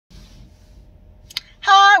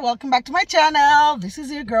welcome back to my channel. This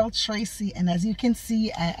is your girl Tracy, and as you can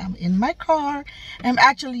see, I am in my car. I'm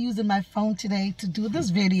actually using my phone today to do this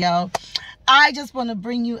video. I just want to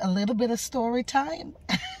bring you a little bit of story time.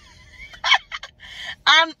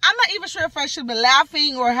 I'm not even sure if I should be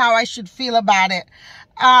laughing or how I should feel about it,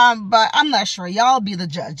 but I'm not sure. Y'all be the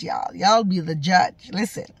judge, y'all be the judge.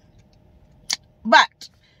 Listen, but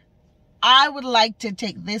I would like to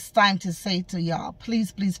take this time to say to y'all,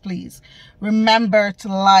 please, please, please remember to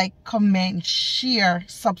like, comment, share,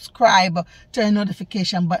 subscribe, turn your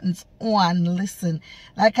notification buttons on. Listen,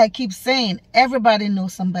 like I keep saying, everybody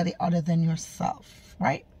knows somebody other than yourself,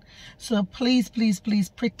 right? So please, please, please,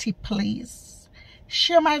 pretty please,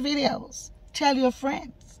 share my videos. Tell your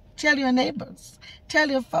friends, tell your neighbors, tell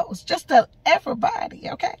your folks, just tell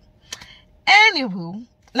everybody, okay? Anywho,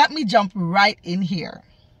 let me jump right in here.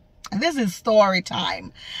 This is story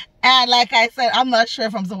time, and like I said, I'm not sure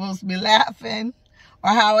if I'm supposed to be laughing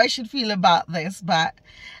or how I should feel about this, but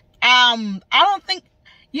I don't think,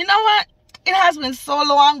 you know what, it has been so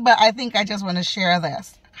long, but I think I just want to share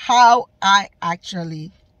this, how I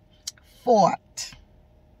actually fought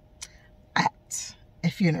at a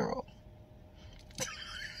funeral.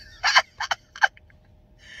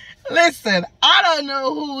 Listen, I don't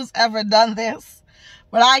know who's ever done this,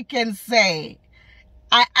 but I can say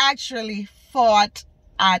I actually fought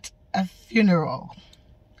at a funeral.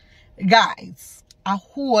 Guys, a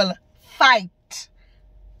whole fight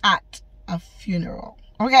at a funeral.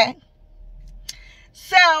 Okay?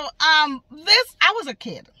 So, I was a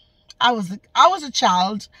kid. I was a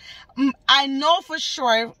child. I know for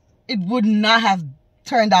sure it would not have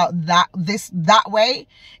turned out that way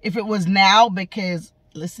if it was now, because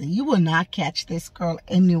listen, you will not catch this girl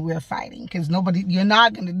anywhere fighting, because you're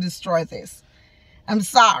not going to destroy this. I'm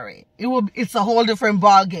sorry. It's a whole different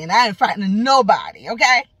ball game. I ain't fighting nobody,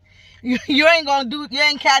 okay? You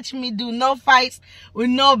ain't catching me do no fights with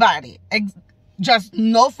nobody. Just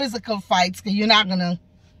no physical fights, because you're not gonna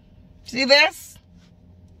see this.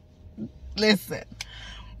 Listen.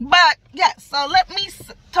 But yeah, so let me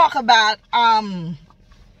talk about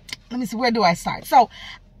let me see, where do I start? So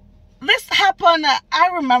this happened, I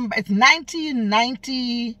remember it's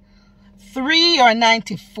 1993 or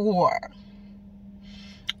 94.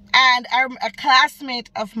 And a classmate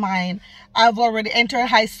of mine, I've already entered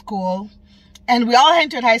high school, and we all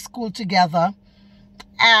entered high school together.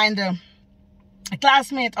 And a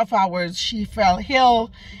classmate of ours, she fell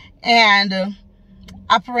ill, and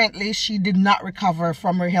apparently she did not recover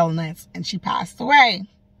from her illness, and she passed away.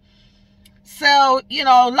 So, you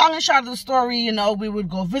know, long and short of the story, you know, we would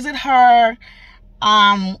go visit her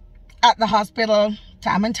at the hospital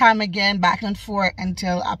time and time again, back and forth,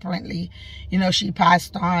 until apparently, you know, she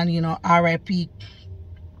passed on. You know, R.I.P.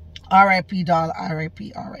 R.I.P. doll,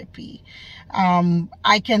 R.I.P. R.I.P.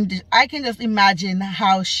 I can just imagine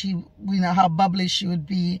how she, you know, how bubbly she would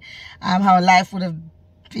be, how life would have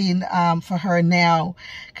been for her now,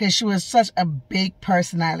 because she was such a big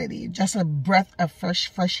personality, just a breath of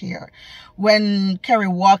fresh air. When Carrie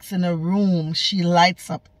walks in a room, she lights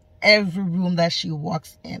up every room that she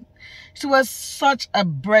walks in. She was such a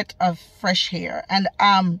breath of fresh air. And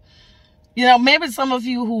you know, maybe some of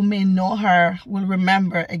you who may know her will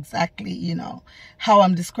remember exactly, you know, how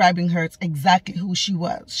I'm describing her. It's exactly who she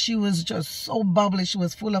was. She was just so bubbly. She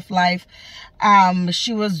was full of life.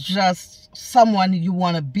 She was just someone you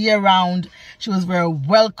want to be around. She was very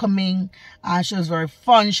welcoming. She was very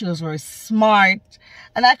fun. She was very smart.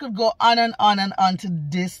 And I could go on and on and on to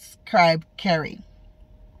describe Carrie.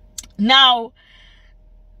 Now,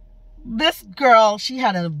 this girl, she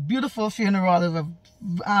had a beautiful funeral. It was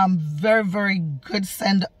a very, very good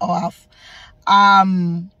send-off.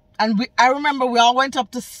 And I remember we all went up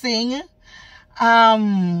to sing. Let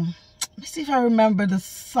me see if I remember the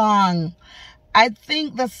song. I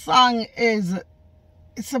think the song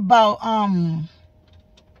it's about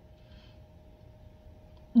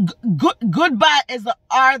goodbye is the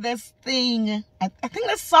hardest thing. I think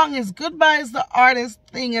the song is Goodbye is the hardest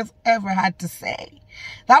thing I've ever had to say.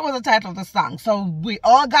 That was the title of the song. So we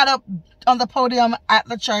all got up on the podium at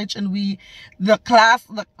the church, and the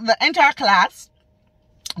entire class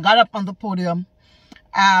got up on the podium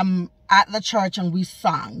at the church, and we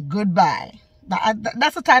sang Goodbye.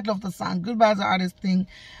 That's the title of the song. Goodbye is the hardest thing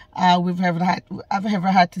I've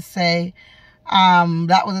ever had to say.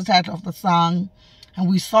 That was the title of the song. And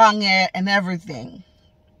we sang it and everything.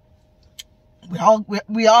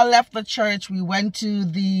 We all left the church. We went to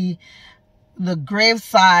the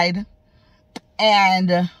graveside,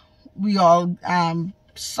 and we all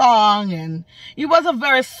song, and it was a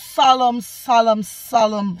very solemn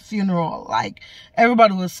funeral. Like,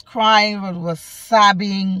 everybody was crying, everybody was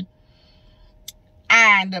sobbing,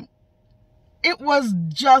 and it was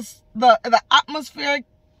just the atmosphere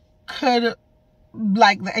could,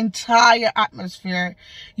 like, the entire atmosphere,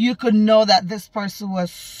 you could know that this person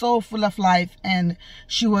was so full of life and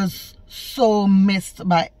she was so missed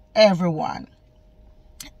by everyone.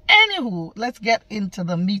 Anywho, let's get into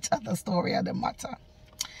the meat of the story of the matter.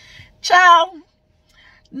 Child,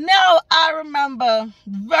 now I remember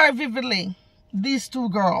very vividly these two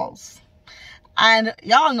girls. And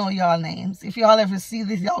y'all know y'all names. If y'all ever see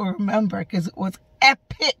this, y'all remember, because it was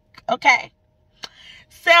epic, okay?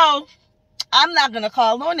 So, I'm not gonna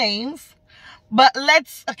call no names, but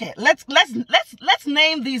let's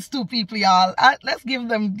name these two people, y'all. Let's give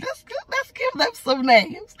them some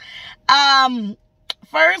names.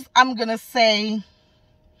 First, I'm gonna say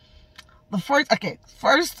the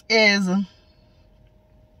first is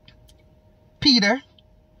Peter.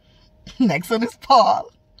 Next one is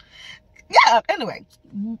Paul. Yeah, anyway,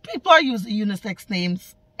 people are using unisex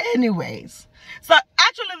names anyways. So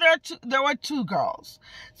actually there were two girls.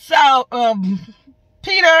 So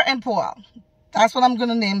Peter and Paul. That's what I'm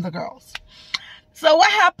gonna name the girls. So what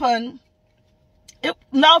happened,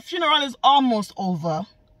 now funeral is almost over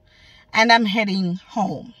and I'm heading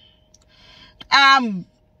home.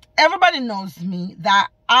 Everybody knows me that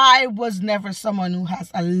I was never someone who has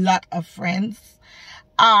a lot of friends.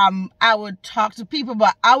 I would talk to people,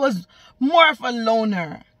 but I was more of a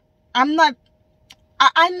loner.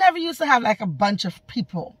 I never used to have like a bunch of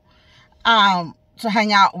people to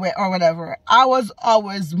hang out with or whatever. I was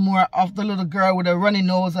always more of the little girl with a runny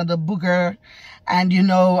nose and a booger, and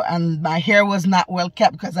and my hair was not well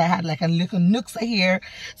kept because I had like a little nooks of hair.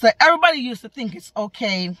 So everybody used to think it's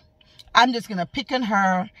okay, I'm just gonna pick on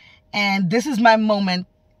her and this is my moment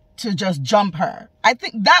to just jump her. I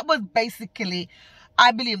think that was basically,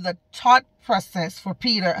 I believe, the thought process for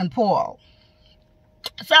Peter and Paul.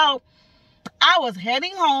 So I was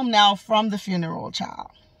heading home now from the funeral,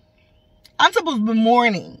 child. I'm supposed to be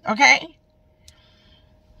mourning, okay?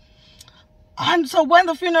 And so when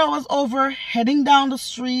the funeral was over, heading down the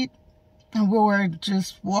street, and we were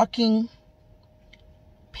just walking,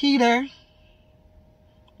 Peter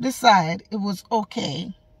decided it was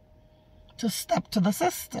okay to step to the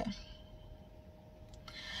sister.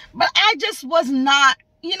 But I just was not,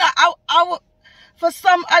 for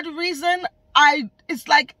some odd reason, it's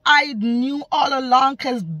like I knew all along,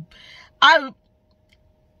 because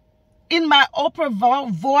in my opera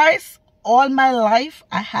voice, all my life,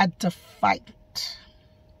 I had to fight.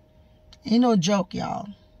 Ain't no joke, y'all.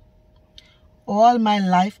 All my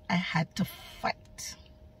life, I had to fight.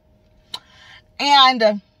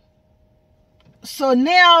 And so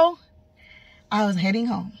now, I was heading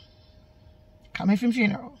home, coming from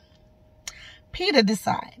funeral. Peter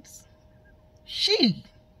decides she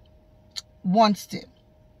wants to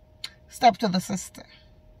step to the sister.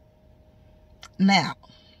 Now,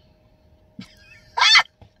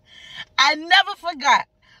 I never forgot,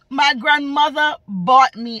 my grandmother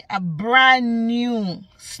bought me a brand new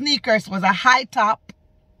sneakers. It was a high top.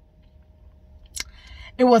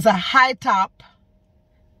 It was a high top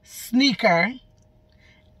sneaker,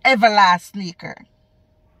 Everlast sneaker.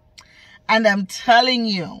 And I'm telling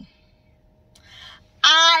you,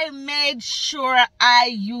 I made sure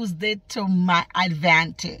I used it to my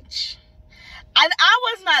advantage. And I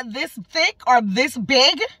was not this thick or this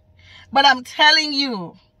big, but I'm telling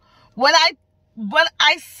you, when I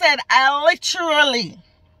said I literally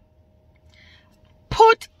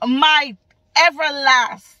put my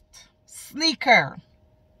Everlast sneaker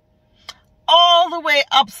all the way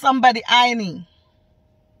up somebody eyeing.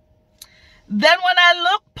 Then when I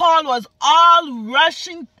looked, Paul was all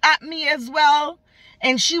rushing at me as well.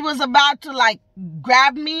 And she was about to like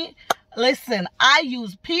grab me. Listen, I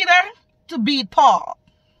used Peter to beat Paul.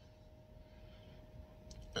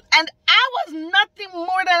 And I was nothing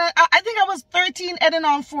more than, I think I was 13 heading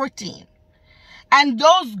on 14. And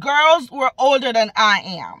those girls were older than I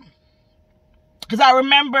am. Because I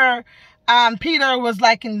remember Peter was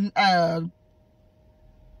like in, yeah,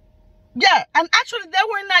 and actually they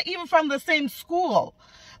were not even from the same school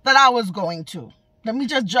that I was going to. Let me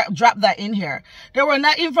just drop that in here. They were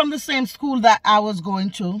not even from the same school that I was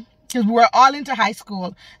going to, because we were all into high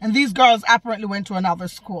school, and these girls apparently went to another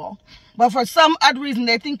school. But for some odd reason,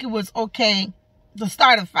 they think it was okay to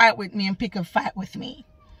start a fight with me and pick a fight with me.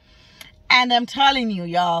 And I'm telling you,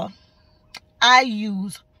 y'all, I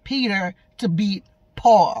used Peter to beat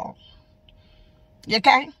Paul.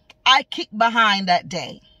 Okay? I kicked behind that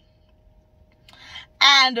day.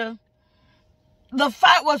 And the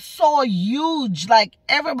fight was so huge. Like,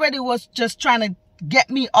 everybody was just trying to get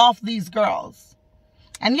me off these girls.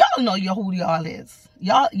 And y'all know who y'all is.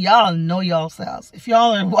 Y'all know yourselves. If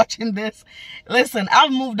y'all are watching this, listen,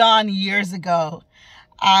 I've moved on years ago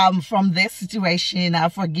from this situation.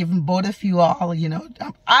 I've forgiven both of you all. You know,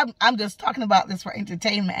 I'm just talking about this for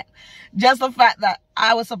entertainment. Just the fact that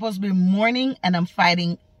I was supposed to be mourning and I'm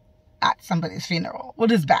fighting at somebody's funeral,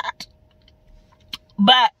 which is bad.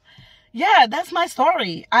 But yeah, that's my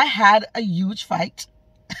story. I had a huge fight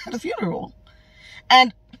at a funeral.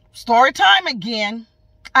 And story time again,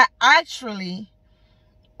 I actually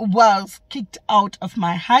was kicked out of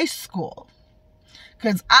my high school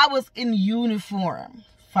because I was in uniform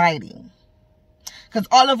fighting. Because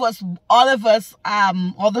all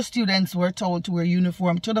the students were told to wear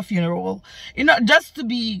uniform to the funeral, you know, just to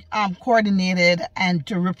be coordinated and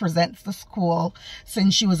to represent the school.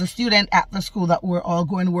 Since she was a student at the school that we're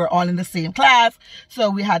all in the same class, so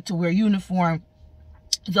we had to wear uniform.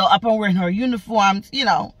 So upon wearing her uniforms, you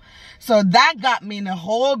know, so that got me in a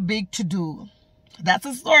whole big to-do. That's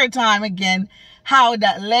a story time again, how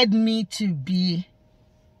that led me to be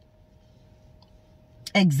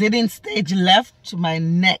exiting stage left to my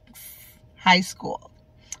next high school,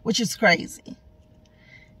 which is crazy.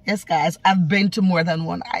 Yes, guys, I've been to more than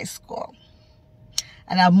one high school.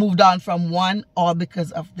 And I've moved on from one all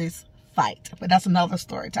because of this fight. But that's another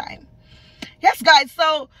story time. Yes, guys,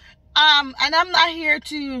 so, and I'm not here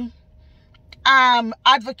to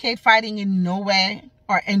advocate fighting in no way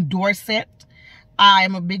or endorse it.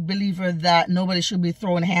 I'm a big believer that nobody should be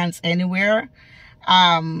throwing hands anywhere.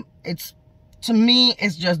 To me,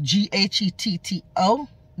 it's just G-H-E-T-T-O.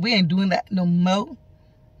 We ain't doing that no more.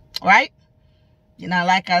 Right? You know,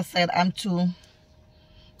 like I said,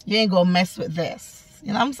 you ain't gonna mess with this.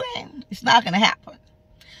 You know what I'm saying? It's not gonna happen.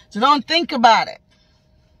 So don't think about it.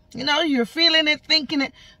 You know, you're feeling it, thinking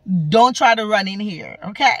it. Don't try to run in here,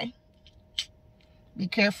 okay? Be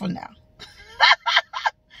careful now.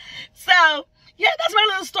 So, yeah, that's my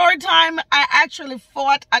little story time. I actually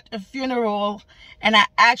fought at a funeral, and I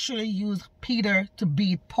actually used Peter to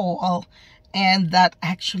beat Paul, and that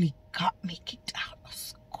actually got me kicked out of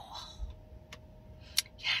school.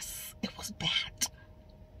 Yes, it was bad.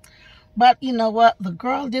 But you know what? The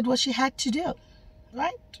girl did what she had to do,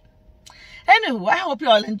 right? Anyway, I hope you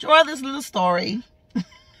all enjoy this little story. I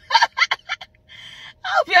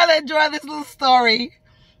hope you all enjoy this little story.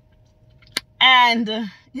 And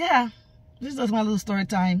yeah, this is my little story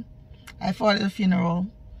time. I fought at a funeral.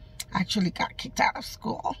 Actually got kicked out of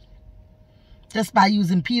school just by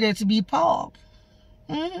using Peter to beat Paul.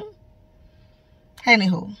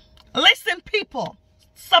 Anywho, listen, people,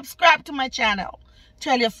 subscribe to my channel.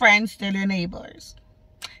 Tell your friends, tell your neighbors,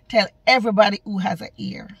 tell everybody who has an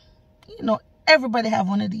ear. You know, everybody have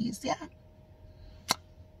one of these, yeah.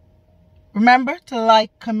 Remember to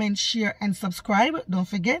like, comment, share, and subscribe. Don't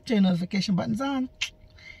forget, turn notification buttons on.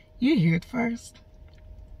 You hear it first.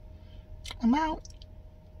 I'm out.